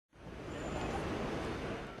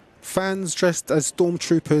Fans dressed as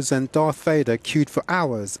stormtroopers and Darth Vader queued for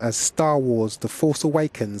hours as Star Wars The Force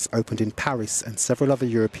Awakens opened in Paris and several other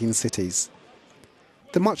European cities.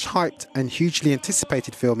 The much hyped and hugely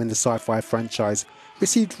anticipated film in the sci-fi franchise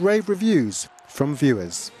received rave reviews from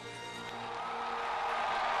viewers.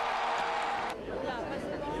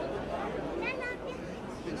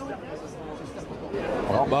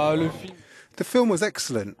 The film was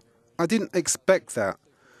excellent. I didn't expect that.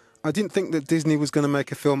 I didn't think that Disney was going to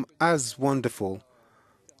make a film as wonderful.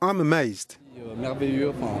 I'm amazed.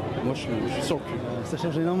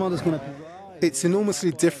 It's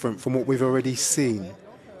enormously different from what we've already seen.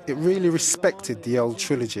 It really respected the old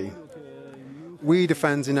trilogy. We, the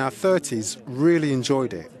fans in our 30s, really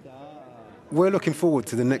enjoyed it. We're looking forward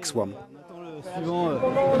to the next one.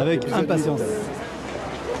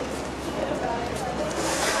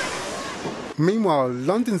 Meanwhile,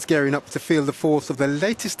 London's gearing up to feel the force of the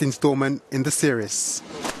latest instalment in the series.